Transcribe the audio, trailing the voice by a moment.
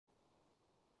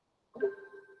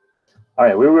All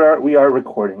right, we are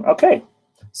recording. Okay,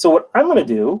 so what I'm going to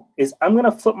do is I'm going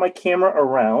to flip my camera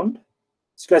around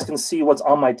so you guys can see what's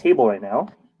on my table right now.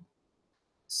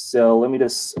 So let me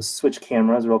just switch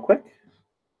cameras real quick.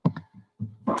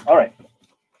 All right.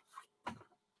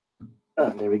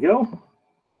 There we go.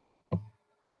 All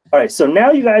right, so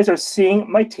now you guys are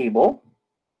seeing my table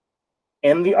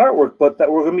and the artwork book that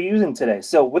we're going to be using today.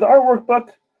 So with our workbook,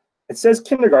 it says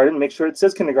kindergarten. Make sure it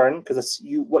says kindergarten because that's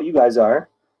what you guys are.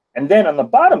 And then on the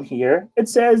bottom here, it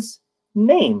says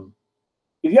name.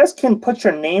 If you guys can put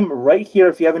your name right here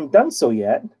if you haven't done so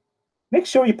yet, make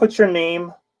sure you put your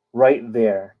name right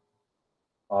there.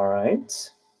 All right.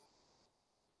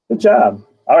 Good job.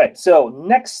 All right, so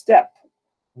next step.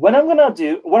 What I'm gonna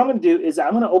do is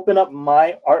I'm gonna open up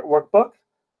my art workbook.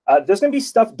 There's gonna be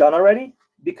stuff done already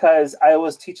because I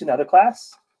was teaching the other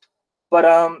class, but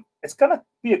it's gonna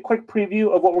be a quick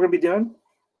preview of what we're gonna be doing.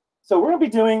 So what we're gonna be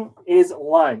doing is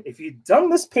line. If you've done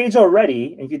this page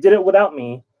already, and if you did it without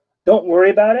me, don't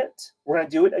worry about it. We're gonna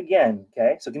do it again,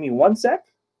 okay? So give me 1 sec.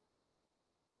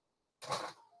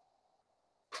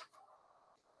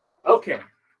 Okay,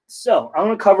 so I'm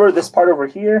gonna cover this part over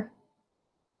here,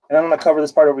 and I'm gonna cover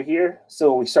this part over here,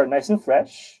 so we start nice and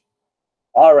fresh.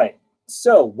 All right,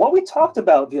 so what we talked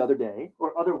about the other day,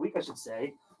 or other week I should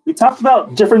say, we talked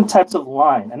about different types of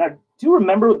line, and I do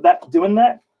remember doing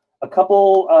that a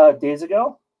couple days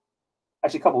ago,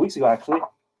 actually a couple weeks ago actually.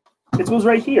 It was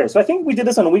right here. So I think we did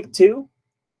this on week 2.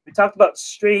 We talked about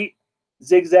straight,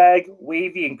 zigzag,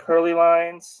 wavy, and curly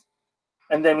lines.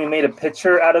 And then we made a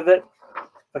picture out of it.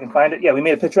 If I can find it. Yeah, we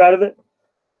made a picture out of it.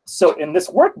 So in this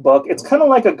workbook, it's kind of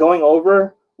like a going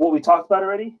over what we talked about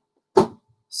already.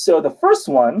 So the first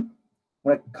one,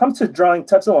 when it comes to drawing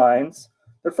types of lines,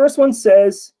 the first one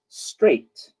says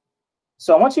straight.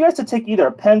 So I want you guys to take either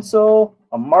a pencil,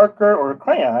 a marker, or a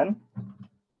crayon,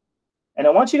 and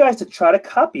I want you guys to try to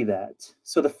copy that.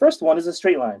 So the first one is a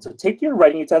straight line. So take your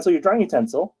writing utensil, your drawing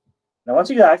utensil, and I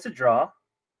want you guys to draw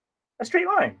a straight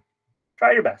line.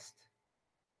 Try your best.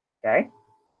 Okay?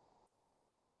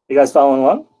 You guys following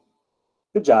along?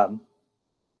 Good job.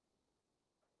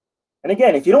 And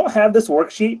again, if you don't have this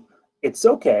worksheet, it's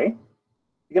okay.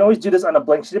 You can always do this on a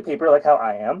blank sheet of paper like how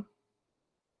I am.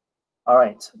 All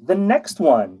right, the next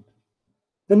one.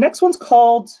 The next one's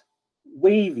called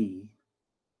wavy,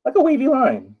 like a wavy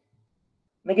line.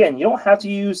 And again, you don't have to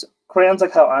use crayons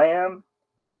like how I am.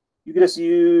 You can just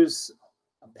use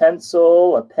a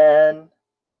pencil, a pen,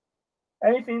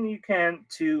 anything you can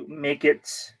to make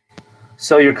it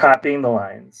so you're copying the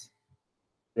lines.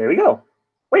 There we go.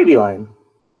 Wavy line.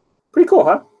 Pretty cool,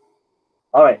 huh?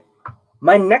 All right.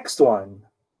 My next one.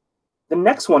 The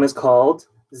next one is called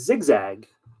zigzag.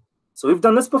 So we've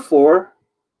done this before,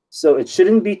 so it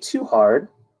shouldn't be too hard.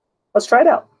 Let's try it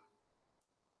out.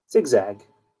 Zigzag.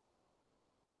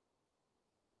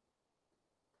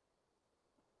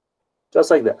 Just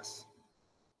like this.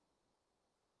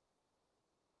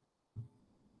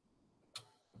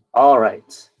 All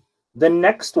right. The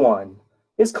next one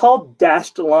is called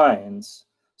dashed lines.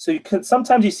 So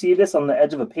sometimes you see this on the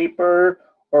edge of a paper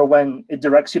or when it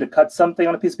directs you to cut something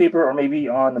on a piece of paper or maybe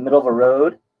on the middle of a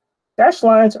road. Dashed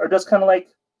lines are just kind of like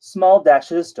small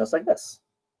dashes just like this.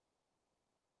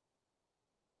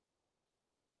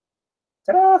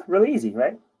 Ta-da! Really easy,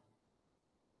 right?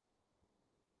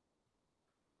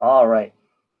 All right.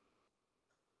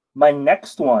 My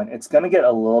next one, it's going to get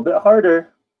a little bit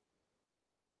harder.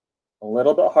 A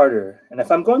little bit harder. And if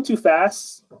I'm going too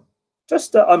fast,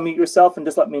 just unmute yourself and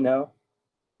just let me know.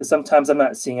 Because sometimes I'm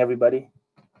not seeing everybody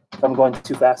if I'm going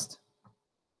too fast.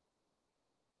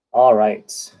 All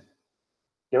right.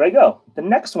 Here I go. The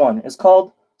next one is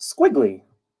called squiggly.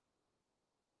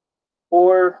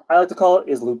 Or I like to call it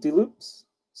is loop-de-loops.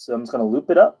 So I'm just going to loop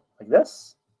it up like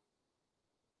this.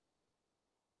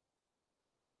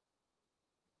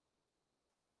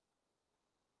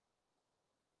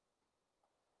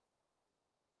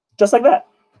 Just like that.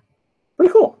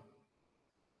 Pretty cool.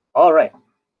 All right.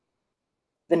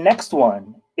 The next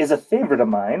one is a favorite of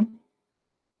mine.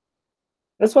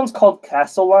 This one's called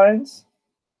castle lines.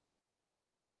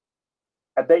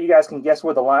 I bet you guys can guess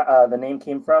where the name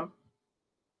came from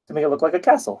to make it look like a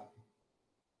castle.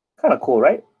 Kind of cool,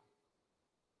 right?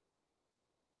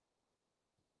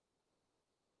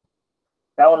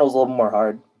 That one was a little more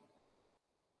hard.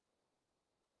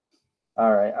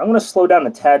 All right, I'm going to slow down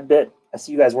a tad bit. I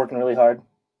see you guys working really hard.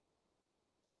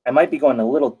 I might be going a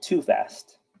little too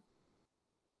fast.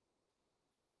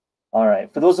 All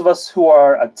right, for those of us who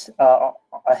are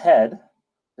ahead,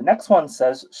 the next one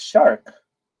says shark.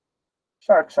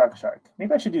 Shark, shark, shark.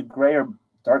 Maybe I should do gray or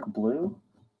dark blue.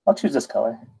 I'll choose this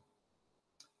color.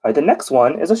 All right, the next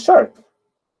one is a shark.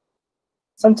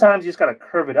 Sometimes you just got to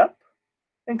curve it up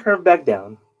and curve back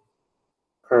down.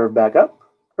 Curve back up,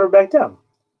 curve back down.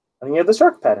 And then you have the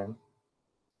shark pattern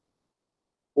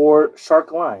or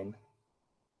shark line,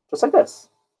 just like this.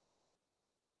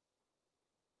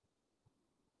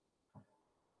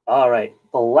 All right,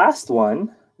 the last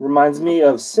one reminds me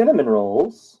of cinnamon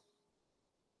rolls,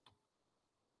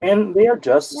 and they are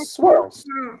just swirls.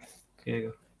 Okay.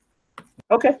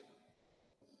 Okay,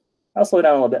 I'll slow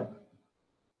down a little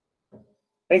bit.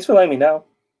 Thanks for letting me know.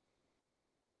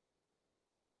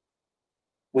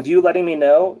 With you letting me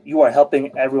know, you are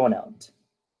helping everyone out.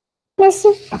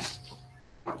 Kaylee,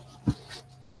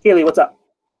 what's up?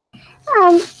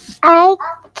 I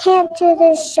can't do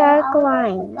the shark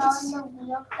lines.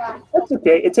 That's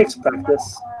okay. It takes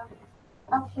practice.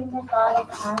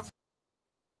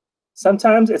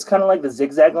 Sometimes it's kind of like the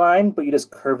zigzag line, but you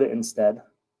just curve it instead.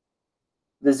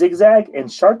 The zigzag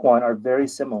and shark one are very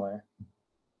similar.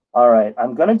 All right,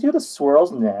 I'm going to do the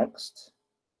swirls next.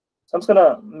 So I'm just going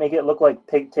to make it look like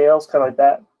pigtails, kind of like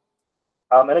that.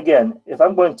 And again, if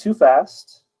I'm going too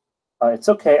fast, it's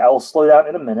okay. I will slow down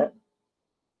in a minute.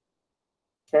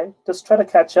 Okay, just try to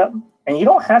catch up. And you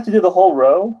don't have to do the whole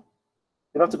row.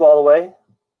 You don't have to go all the way.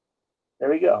 There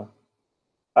we go.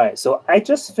 All right, so I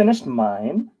just finished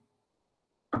mine.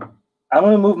 I'm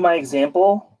going to move my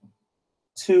example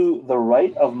to the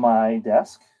right of my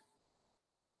desk.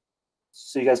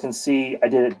 So you guys can see I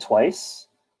did it twice.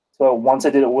 So once I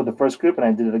did it with the first group and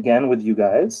I did it again with you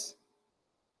guys.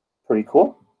 Pretty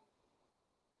cool.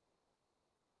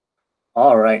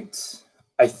 All right.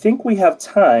 I think we have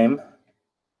time.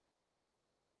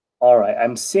 All right.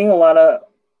 I'm seeing a lot of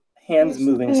hands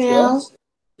moving still.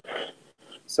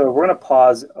 So we're going to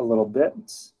pause a little bit.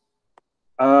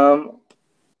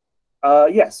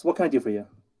 Yes. What can I do for you?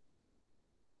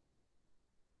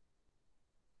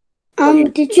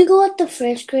 Did you go with the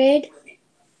first grade?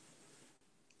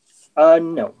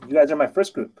 No. You guys are my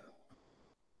first group.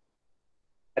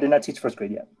 I did not teach first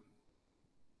grade yet.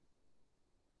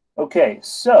 Okay,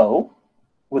 so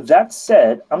with that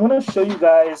said, I'm going to show you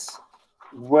guys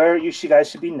where you guys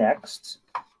should be next.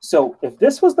 So if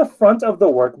this was the front of the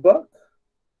workbook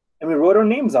and we wrote our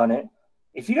names on it,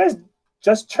 if you guys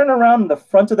just turn around the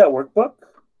front of that workbook,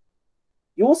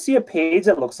 you will see a page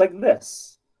that looks like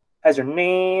this. It has your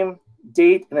name,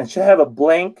 date, and it should have a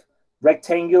blank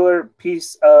rectangular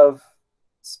piece of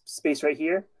space right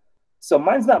here. So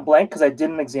mine's not blank because I did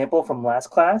an example from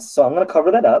last class. So I'm going to cover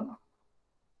that up.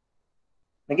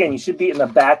 Again, you should be in the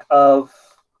back of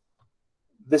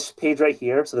this page right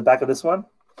here. So the back of this one.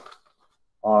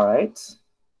 All right.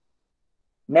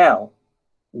 Now,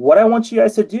 what I want you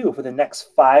guys to do for the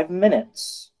next 5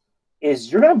 minutes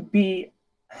is you're going to be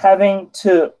having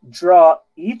to draw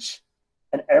each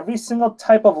and every single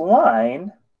type of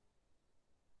line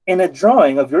in a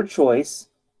drawing of your choice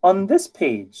on this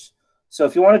page. So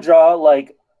if you want to draw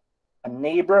like a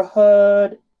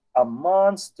neighborhood, a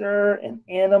monster, an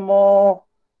animal,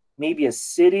 maybe a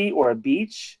city or a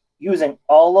beach, using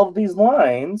all of these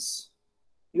lines,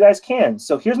 you guys can.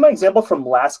 So here's my example from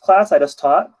last class I just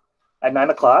taught at 9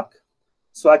 o'clock.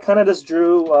 So I kind of just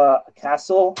drew a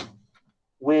castle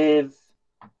with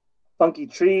funky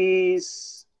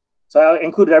trees. So I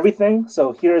included everything.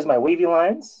 So here's my wavy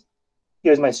lines.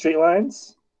 Here's my straight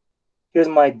lines. Here's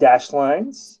my dashed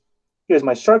lines. Here's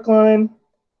my shark line,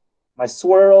 my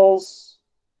swirls,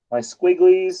 my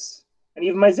squigglies, and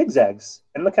even my zigzags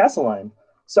and the castle line.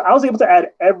 So I was able to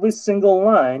add every single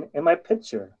line in my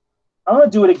picture. I'm going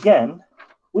to do it again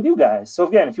with you guys. So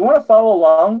again, if you want to follow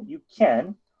along, you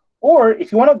can. Or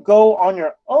if you want to go on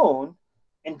your own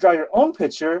and draw your own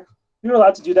picture, you're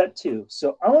allowed to do that too.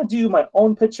 So I'm going to do my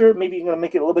own picture. Maybe I'm going to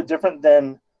make it a little bit different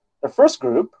than the first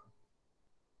group.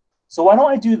 So why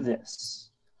don't I do this?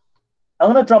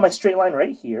 I'm going to draw my straight line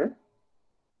right here.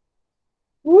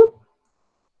 Whoop.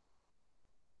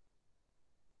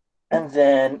 And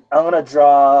then I'm going to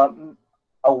draw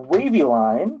a wavy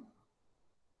line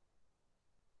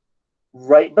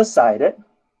right beside it.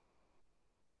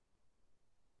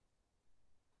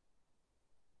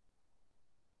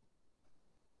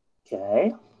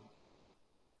 Okay.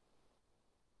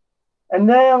 And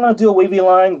then I'm going to do a wavy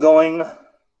line going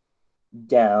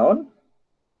down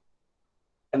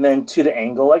and then to the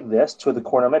angle like this, toward the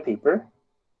corner of my paper.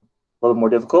 A little more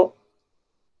difficult.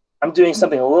 I'm doing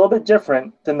something a little bit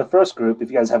different than the first group, if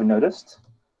you guys haven't noticed.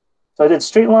 So I did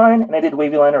straight line and I did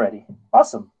wavy line already.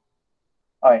 Awesome.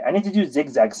 All right, I need to do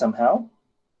zigzag somehow.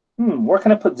 Where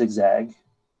can I put zigzag?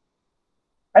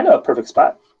 I know a perfect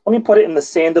spot. Let me put it in the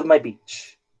sand of my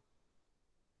beach.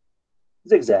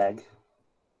 Zigzag.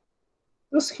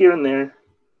 Just here and there.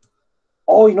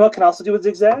 Oh, you know what I can also do with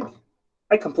zigzag?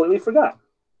 I completely forgot.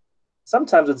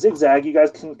 Sometimes with zigzag, you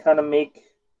guys can kind of make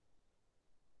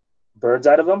birds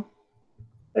out of them.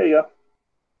 There you go.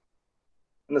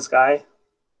 In the sky.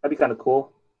 That'd be kind of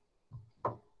cool.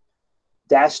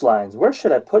 Dash lines. Where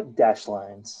should I put dash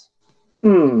lines?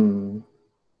 Maybe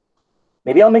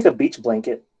I'll make a beach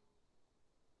blanket.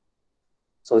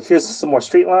 So here's some more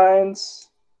straight lines.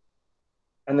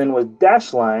 And then with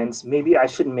dash lines, maybe I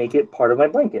should make it part of my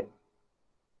blanket.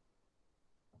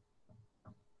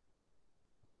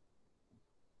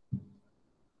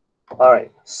 All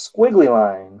right, squiggly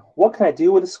line. What can I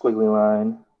do with a squiggly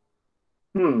line?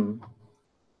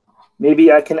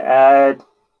 Maybe I can add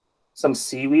some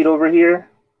seaweed over here.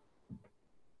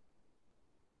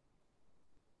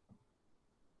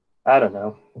 I don't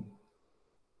know.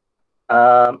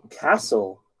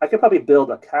 Castle. I could probably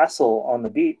build a castle on the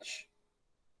beach.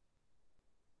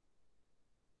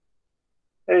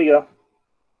 There you go.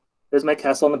 There's my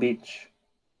castle on the beach.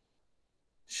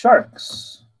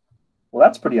 Sharks. Well,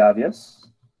 that's pretty obvious.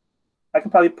 I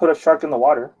can probably put a shark in the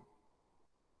water.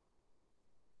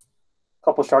 A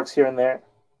couple sharks here and there.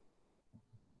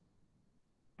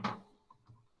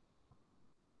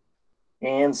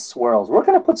 And swirls. Where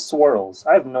can I put swirls?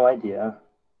 I have no idea.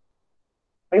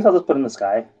 I guess I'll just put it in the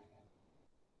sky.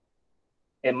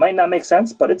 It might not make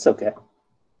sense, but it's okay.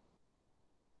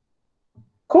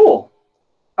 Cool.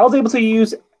 I was able to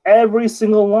use every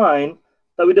single line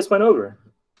that we just went over.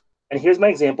 And here's my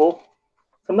example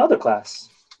from the other class.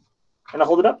 And I'll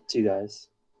hold it up to you guys.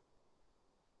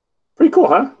 Pretty cool,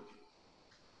 huh?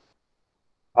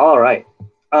 All right.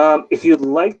 If you'd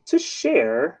like to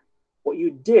share what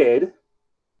you did,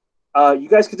 you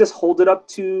guys could just hold it up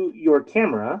to your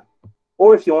camera.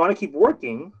 Or if you want to keep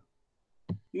working,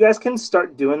 you guys can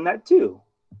start doing that too.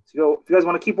 So if you guys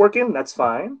want to keep working, that's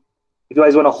fine. If you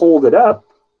guys want to hold it up,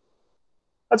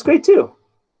 that's great too.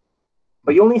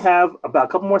 But you only have about a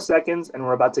couple more seconds and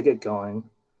we're about to get going.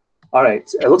 All right,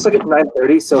 it looks like it's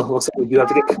 9:30, so it looks like we do have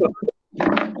to get going.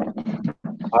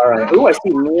 All right. Oh, I see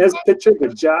Mia's picture.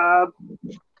 Good job.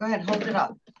 Go ahead, hold it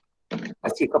up. I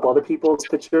see a couple other people's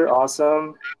picture.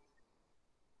 Awesome.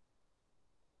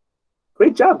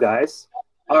 Great job, guys.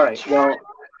 All right. Well,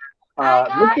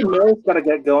 Mr. Mil's got to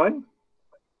get going.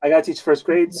 I got to teach first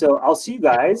grade, so I'll see you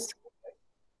guys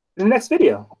in the next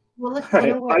video. Well, All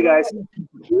right. Bye, guys.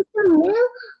 Mr. Mil,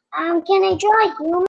 can I draw a human?